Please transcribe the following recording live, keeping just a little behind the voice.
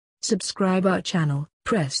subscribe our channel,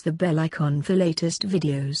 press the bell icon for latest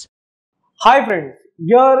videos. Hi friends,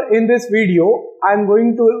 here in this video I am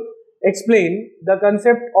going to explain the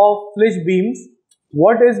concept of flitched beams,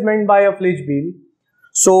 what is meant by a flitched beam.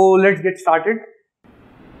 So let's get started.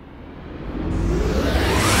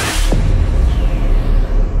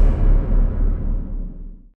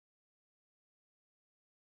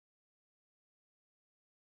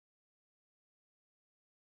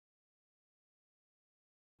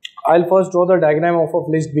 I'll first draw the diagram of a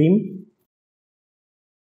flitched beam.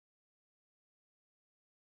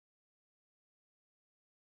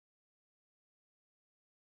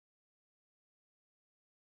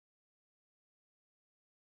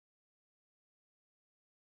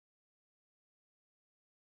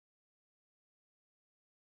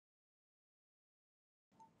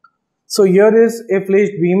 So here is a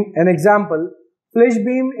flitched beam. An example, flitched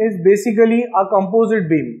beam is basically a composite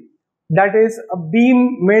beam. That is a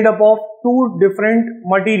beam made up of two different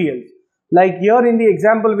materials. Like here in the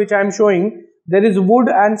example which I am showing, there is wood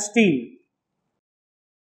and steel.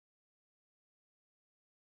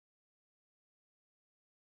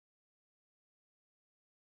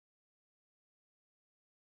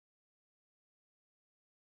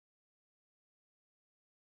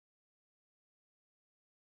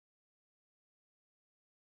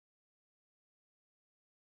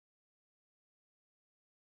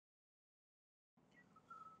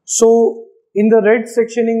 So in the red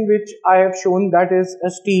sectioning which I have shown, that is a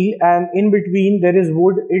steel, and in between there is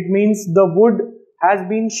wood. It means the wood has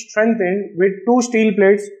been strengthened with two steel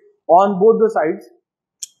plates on both the sides,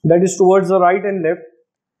 that is towards the right and left.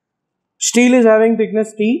 Steel is having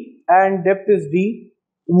thickness T and depth is D.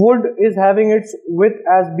 Wood is having its width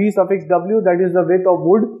as B suffix W, that is the width of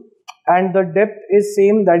wood, and the depth is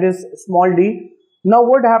same, that is small d. Now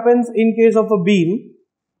what happens in case of a beam?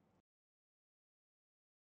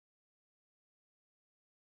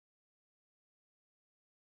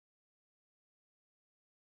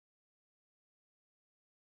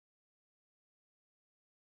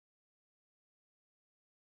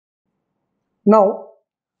 Now,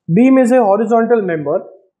 beam is a horizontal member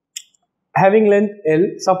having length L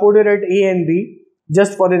supported at A and B,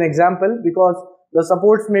 just for an example, because the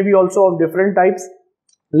supports may be also of different types,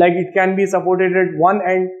 like it can be supported at one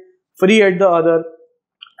end, free at the other,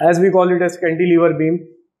 as we call it as cantilever beam.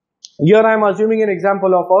 Here I am assuming an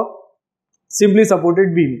example of a simply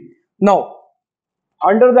supported beam. Now,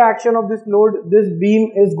 under the action of this load, this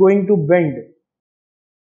beam is going to bend.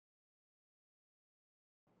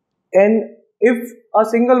 And if a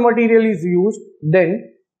single material is used,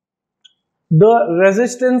 then the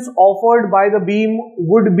resistance offered by the beam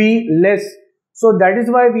would be less. So that is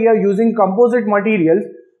why we are using composite materials,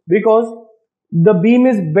 because the beam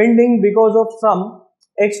is bending because of some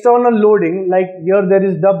external loading, like here there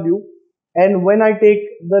is W, and when I take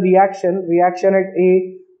the reaction at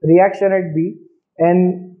A, reaction at B,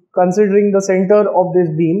 and considering the center of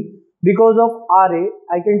this beam, because of RA,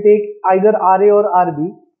 I can take either RA or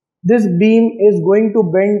RB. This beam is going to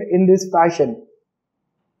bend in this fashion,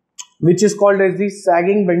 which is called as the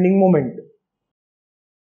sagging bending moment.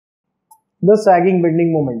 The sagging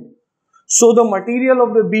bending moment. So the material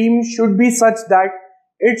of the beam should be such that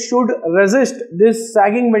it should resist this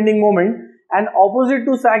sagging bending moment, and opposite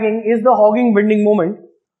to sagging is the hogging bending moment.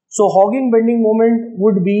 So hogging bending moment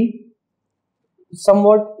would be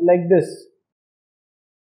somewhat like this.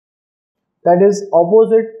 That is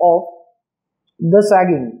opposite of the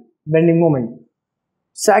sagging bending moment.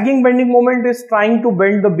 Sagging bending moment is trying to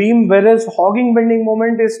bend the beam, whereas hogging bending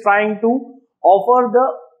moment is trying to offer the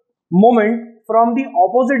moment from the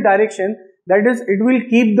opposite direction, that is, it will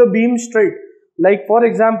keep the beam straight. Like for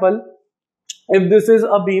example, if this is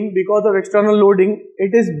a beam, because of external loading,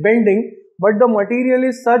 it is bending, but the material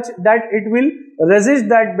is such that it will resist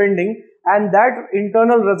that bending, and that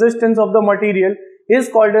internal resistance of the material is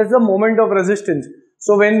called as the moment of resistance.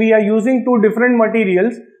 So when we are using two different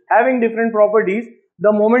materials having different properties,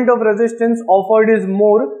 the moment of resistance offered is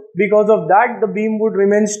more. Because of that, the beam would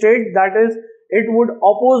remain straight, that is, it would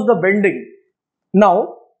oppose the bending.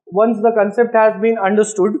 Now, once the concept has been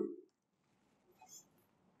understood,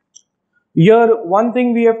 here one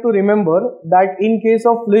thing we have to remember, that in case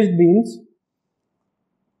of flitched beams,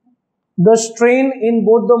 the strain in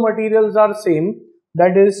both the materials are same,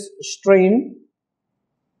 that is, strain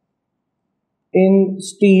in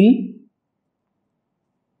steel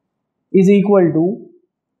is equal to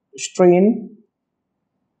strain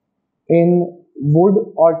in wood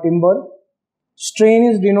or timber.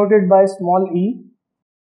 Strain is denoted by small e.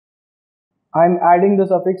 I am adding the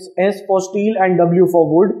suffix S for steel and W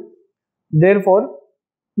for wood. Therefore,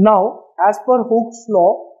 now as per Hooke's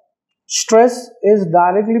law, stress is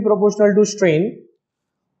directly proportional to strain.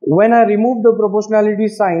 When I remove the proportionality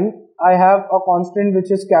sign, I have a constant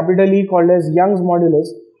which is capital E called as Young's modulus.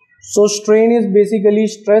 So strain is basically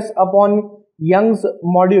stress upon Young's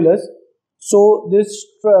modulus. So this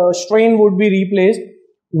strain would be replaced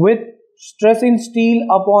with stress in steel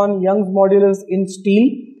upon Young's modulus in steel,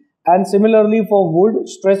 and similarly for wood,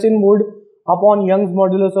 stress in wood upon Young's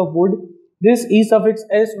modulus of wood. This E suffix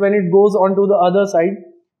S, when it goes onto the other side,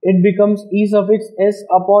 it becomes E suffix S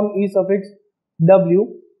upon E suffix W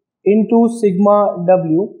into sigma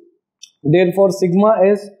W. Therefore sigma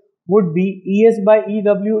S would be ES by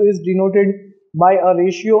EW is denoted by a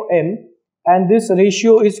ratio M, and this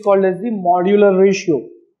ratio is called as the modular ratio.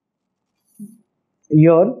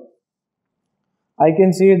 Here I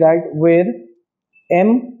can say that where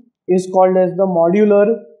M is called as the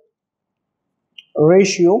modular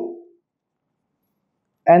ratio,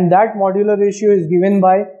 and that modular ratio is given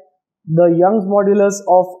by the Young's modulus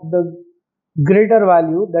of the greater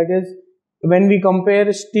value. That is, when we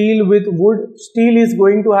compare steel with wood, steel is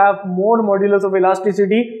going to have more modulus of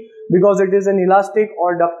elasticity because it is an elastic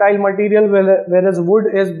or ductile material, whereas wood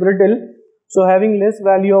is brittle, so having less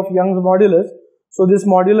value of Young's modulus. So this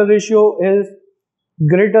modular ratio is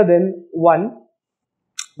greater than 1.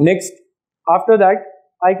 Next, after that,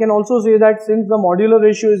 I can also say that since the modular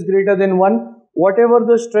ratio is greater than 1, whatever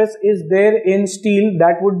the stress is there in steel,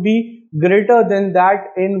 that would be greater than that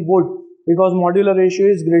in wood, because modular ratio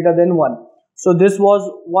is greater than 1. So this was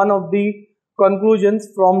one of the conclusions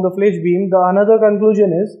from the Flitched beam. The another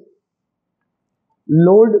conclusion is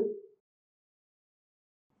load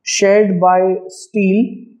shared by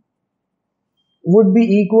steel would be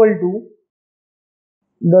equal to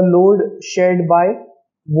the load shared by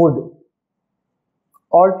wood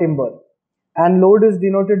or timber, and load is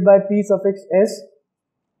denoted by P suffix S.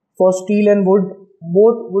 For steel and wood,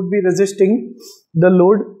 both would be resisting the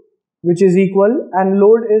load, which is equal, and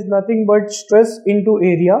load is nothing but stress into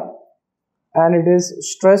area, and it is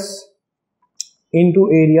stress into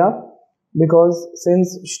area, because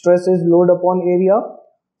since stress is load upon area,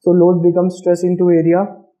 so load becomes stress into area.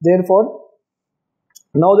 Therefore,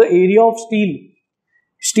 now the area of steel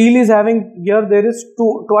is having, here there is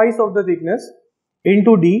twice of the thickness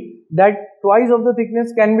into D. That twice of the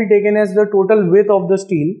thickness can be taken as the total width of the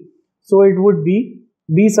steel. So it would be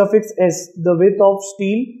B suffix S, the width of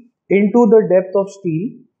steel into the depth of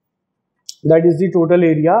steel, that is the total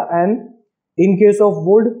area. And in case of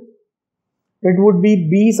wood, it would be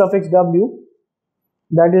B suffix W,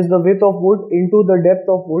 that is the width of wood into the depth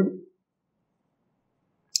of wood.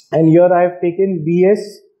 And here I have taken BS,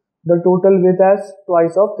 the total width, as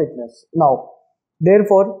twice of thickness. Now,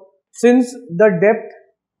 therefore, since the depth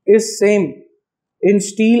is same in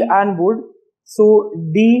steel and wood, so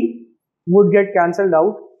D would get cancelled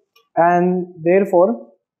out, and therefore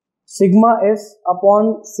sigma S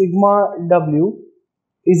upon sigma W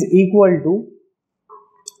is equal to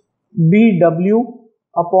BW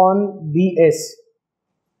upon BS.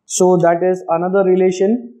 So that is another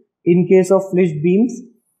relation in case of Flitched beams,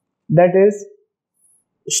 that is,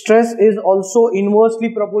 stress is also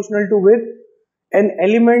inversely proportional to width. An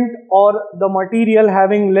element or the material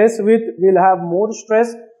having less width will have more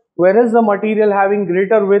stress, whereas the material having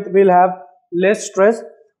greater width will have less stress.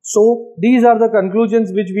 So these are the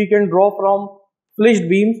conclusions which we can draw from Flitched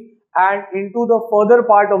beams, and into the further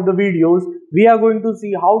part of the videos we are going to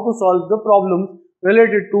see how to solve the problems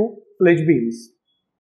related to Flitched beams.